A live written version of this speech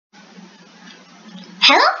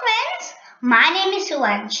Hello friends, my name is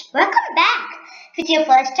Suansh. Welcome back. If it's your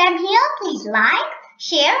first time here, please like,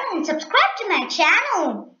 share and subscribe to my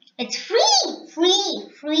channel. It's free.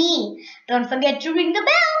 Don't forget to ring the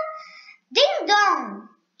bell. Ding dong.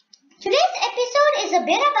 Today's episode is a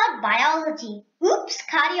bit about biology. Oops,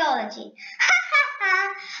 cardiology.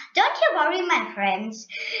 Don't you worry my friends.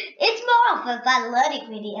 It's more of a fun-learning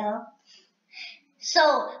video.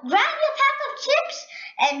 So grab your pack of chips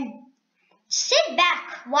and sit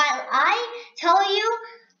back while I tell you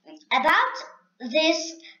about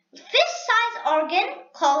this fish-sized organ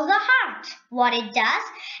called the heart, what it does,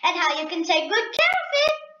 and how you can take good care of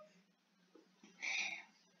it.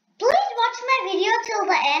 Please watch my video till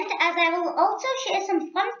the end as I will also share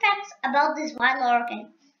some fun facts about this vital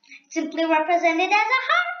organ. Simply represented as a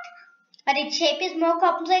heart, but its shape is more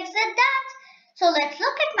complex than that. So let's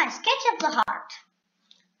look at my sketch of the heart.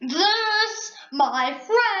 This, my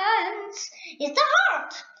friends, is the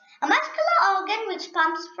heart, a muscular organ which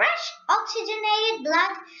pumps fresh oxygenated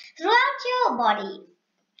blood throughout your body.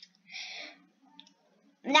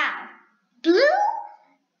 Now, blue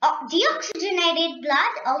deoxygenated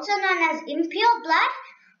blood, also known as impure blood,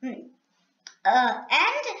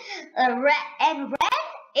 and red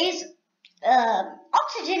is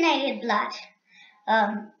oxygenated blood,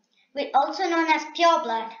 also known as pure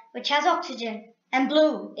blood, which has oxygen. And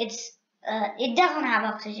blue, it doesn't have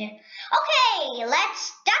oxygen. Okay, let's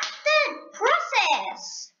start the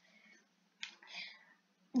process.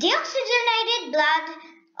 Deoxygenated blood,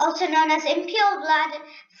 also known as impure blood,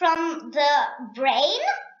 from the brain,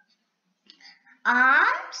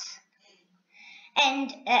 arms,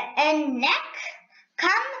 and neck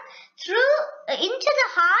come through into the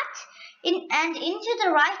heart and into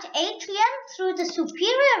the right atrium through the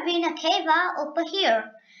superior vena cava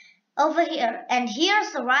over here, and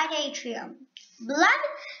here's the right atrium. Blood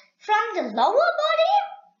from the lower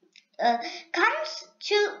body comes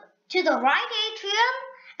to the right atrium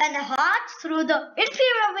and the heart through the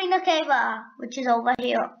inferior vena cava, which is over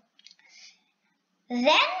here.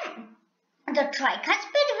 Then the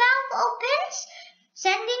tricuspid valve opens,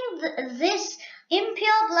 sending this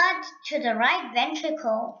impure blood to the right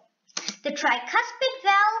ventricle. The tricuspid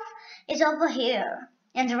valve is over here,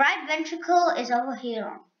 and the right ventricle is over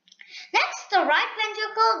here. Next, the right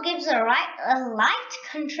ventricle gives a light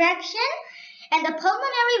contraction, and the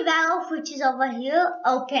pulmonary valve, which is over here,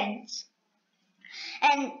 opens.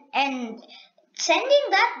 And sending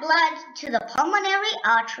that blood to the pulmonary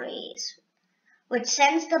arteries, which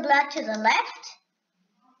sends the blood to the left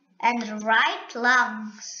and the right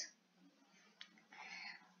lungs.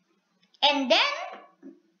 And then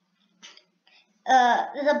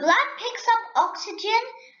the blood picks up oxygen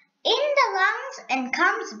in the lungs and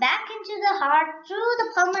comes back into the heart through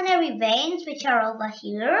the pulmonary veins, which are over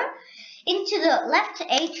here, into the left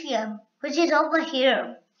atrium, which is over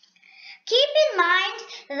here. Keep in mind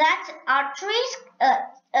that arteries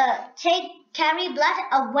carry blood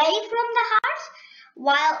away from the heart,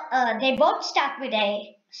 while they both start with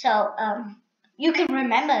A. So you can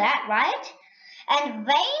remember that, right? And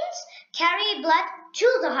veins carry blood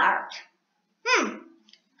to the heart.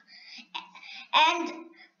 And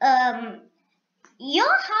your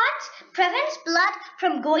heart prevents blood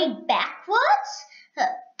from going backwards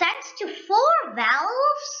thanks to 4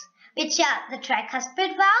 valves, which are the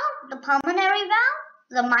tricuspid valve, the pulmonary valve,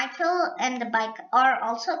 the mitral, and are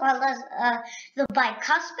also called as the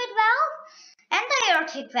bicuspid valve, and the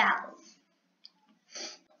aortic valve.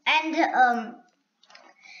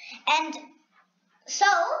 And so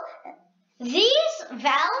these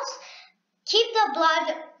valves keep the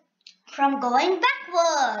blood from going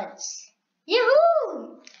backwards.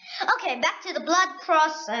 Yoo-hoo! Okay, back to the blood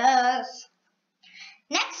process.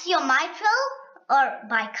 Next, your mitral or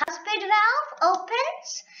bicuspid valve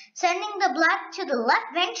opens, sending the blood to the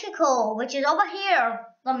left ventricle, which is over here,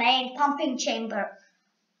 the main pumping chamber.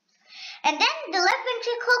 And then the left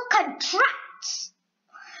ventricle contracts,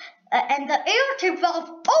 and the aortic valve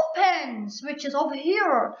opens, which is over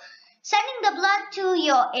here, sending the blood to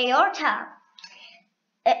your aorta,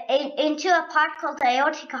 into a part called the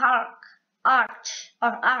aortic arch,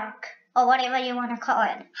 or whatever you want to call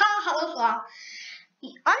it. On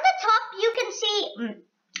the top, you can see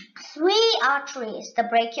 3 arteries, the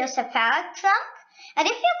brachiocephalic trunk, and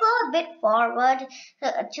if you go a bit forward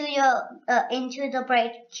into the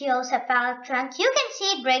brachiocephalic trunk, you can see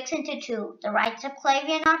it breaks into 2, the right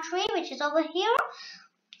subclavian artery, which is over here,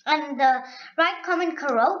 and the right common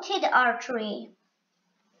carotid artery.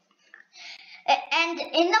 And in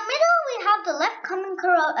the middle, we have the left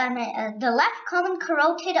common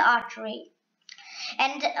carotid artery.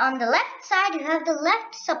 And on the left side, you have the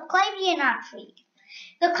left subclavian artery.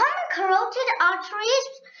 The common carotid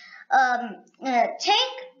arteries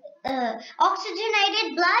take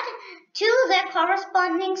oxygenated blood to their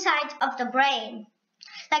corresponding sides of the brain,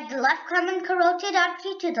 like the left common carotid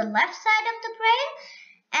artery to the left side of the brain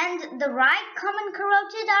and the right common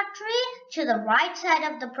carotid artery to the right side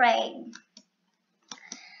of the brain.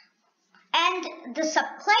 And the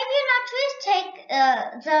subclavian arteries take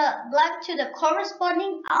the blood to the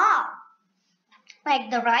corresponding arm, like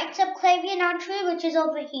the right subclavian artery, which is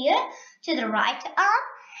over here, to the right arm,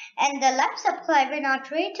 and the left subclavian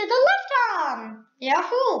artery to the left arm.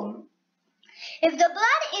 Yahoo! If the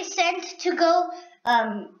blood is sent to go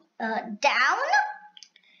down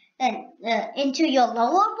into your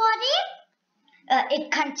lower body,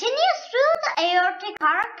 it continues through the aortic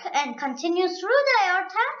arc and continues through the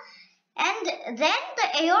aorta, and then the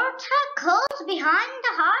aorta goes behind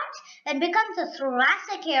the heart and becomes a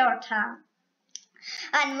thoracic aorta.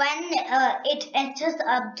 And when it enters the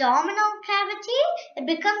abdominal cavity, it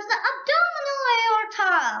becomes the abdominal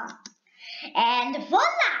aorta. And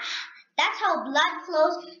voila! That's how blood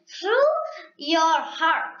flows through your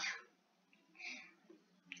heart.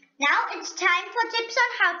 Now it's time for tips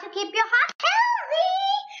on how to keep your heart healthy.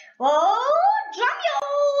 Oh, drum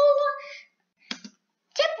roll!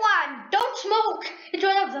 Tip 1. Don't smoke. It's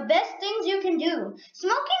one of the best things you can do.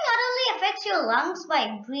 Smoking not only affects your lungs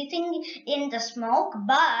by breathing in the smoke,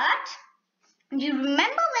 but do you remember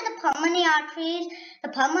where the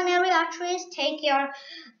pulmonary arteries take your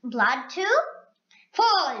blood to?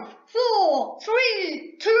 5, 4,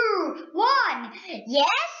 3, 2, 1.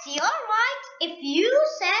 Yes, you're right. If you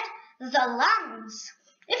said the lungs.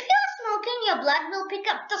 If you're smoking, your blood will pick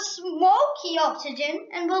up the smoky oxygen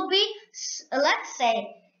and will be, let's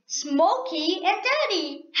say, smoky and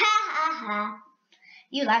dirty. Ha ha ha.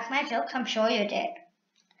 You like my jokes? I'm sure you did.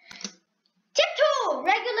 Tip 2.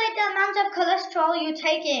 Regulate the amount of cholesterol you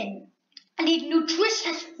take in. And eat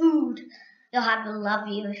nutritious food. Your heart will love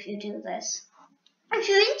you if you do this. If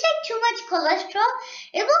you intake too much cholesterol,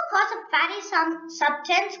 it will cause a fatty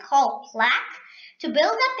substance called plaque to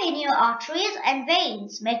build up in your arteries and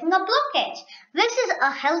veins, making a blockage. This is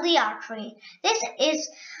a healthy artery. This is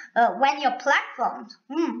when your plaque forms.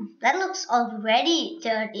 That looks already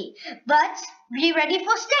dirty. But be ready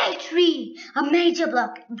for stage 3, a major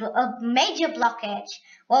blockage.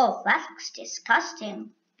 Whoa, that looks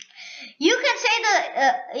disgusting. You can say the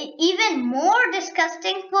even more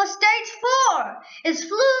disgusting for stage 4. It's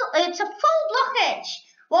a full blockage.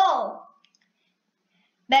 Whoa.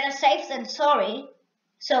 Better safe than sorry.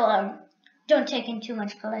 So don't take in too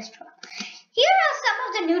much cholesterol. Here are some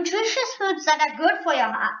of the nutritious foods that are good for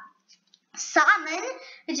your heart. Salmon,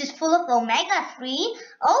 which is full of omega-3.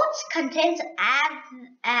 Oats contains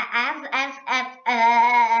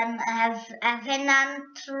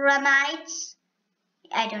avenantramides.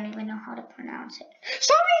 I don't even know how to pronounce it.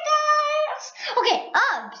 Sorry, guys! Okay,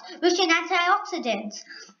 herbs, rich in antioxidants.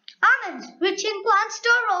 Almonds, rich in plant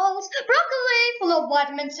sterols. Broccoli, full of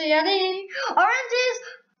vitamin C and E. Oranges,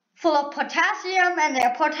 full of potassium, and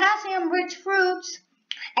they're potassium-rich fruits.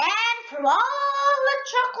 And for all the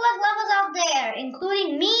chocolate lovers out there,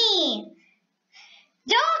 including me,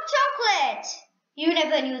 dark chocolate. You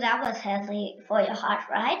never knew that was healthy for your heart,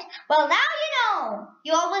 right? Well, now you know.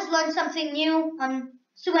 You always learn something new on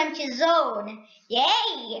Suansh's Zone.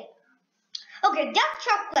 Yay! Okay, dark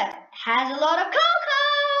chocolate has a lot of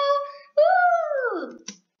cocoa. Woo!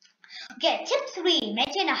 Okay, tip 3.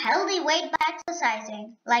 Maintain a healthy weight by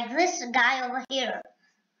exercising. Like this guy over here.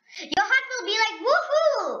 Your heart will be like,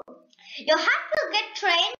 woohoo! Your heart will get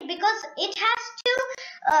trained because it has to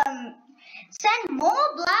send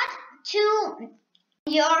more blood to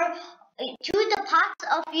the parts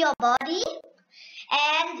of your body,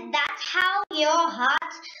 and that's how your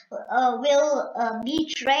heart will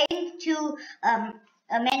be trained to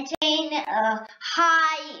maintain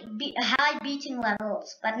high beating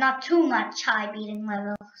levels, but not too much high beating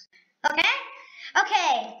levels. Okay?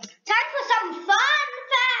 Okay, time for some fun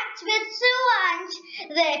facts with Suansh.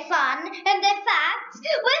 They're fun and they're facts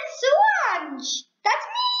with Suansh. That's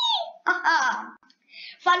me.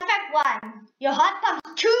 Fun fact 1. Your heart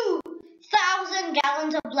pumps 2,000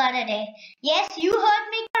 gallons of blood a day. Yes, you heard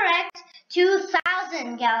me correct.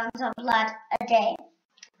 2,000 gallons of blood a day.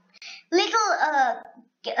 Little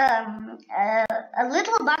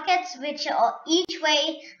buckets which each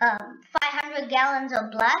weigh 500 gallons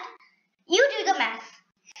of blood. You do the math.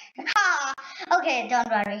 Okay, don't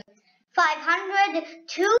worry. 500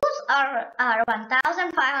 twos are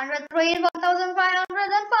 1,000, 500 threes, 1,500, and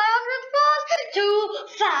 500 fours,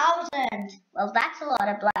 2,000. Well, that's a lot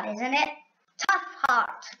of blood, isn't it? Tough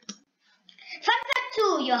heart. Fun fact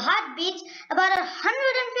 2, your heart beats about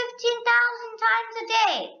 115,000 times a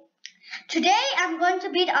day. Today I'm going to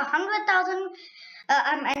beat 100,000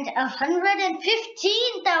 and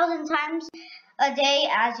 115,000 times a day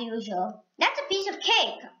as usual. That's a piece of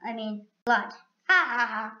cake. I mean, blood. Ha ha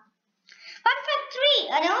ha. Fun fact 3.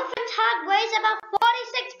 An elephant's heart weighs about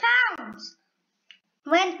 46 pounds.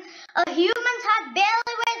 When a human's heart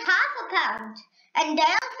barely weighs half a pound. And the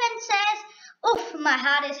elephant says, "Oof, my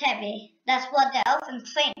heart is heavy." That's what the elephant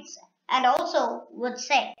thinks and also would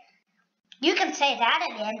say. You can say that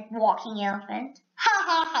again, walking elephant. Ha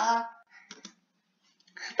ha ha.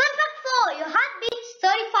 Fun fact 4. Your heart beats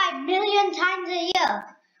 35 million times a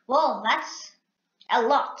year. Whoa, that's a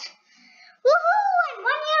lot. Woohoo! I'm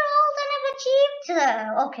 1 year old and I've achieved.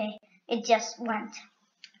 Okay, it just went.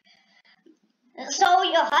 So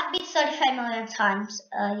your heart beats 35 million times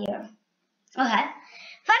a year. Okay.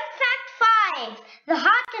 Fun fact 5. The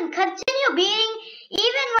heart can continue beating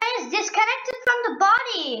even when it's disconnected from the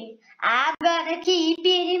body. I'm gonna keep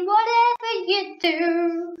beating whatever you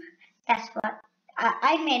do. That's what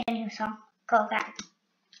I made a new song called that.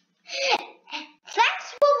 Thanks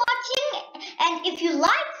for watching, and if you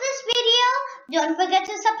like this video, don't forget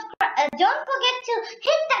to subscribe. Don't forget to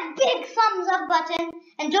hit that big thumbs up button,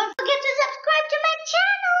 and don't forget to subscribe to my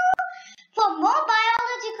channel for more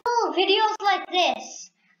biological videos like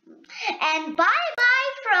this. And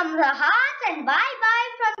bye-bye from the heart, and bye-bye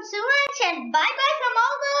from Suansh, and bye-bye from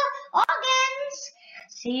all the organs.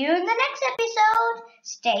 See you in the next episode.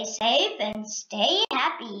 Stay safe and stay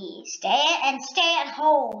happy. Stay at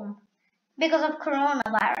home because of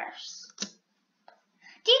coronavirus.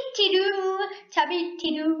 Dee-dee-doo,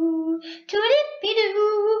 ta-dee-dee-doo,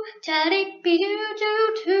 toot-dee-doo,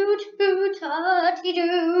 ta-dee-dee-doo, toot-toot,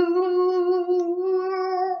 ta-dee-doo.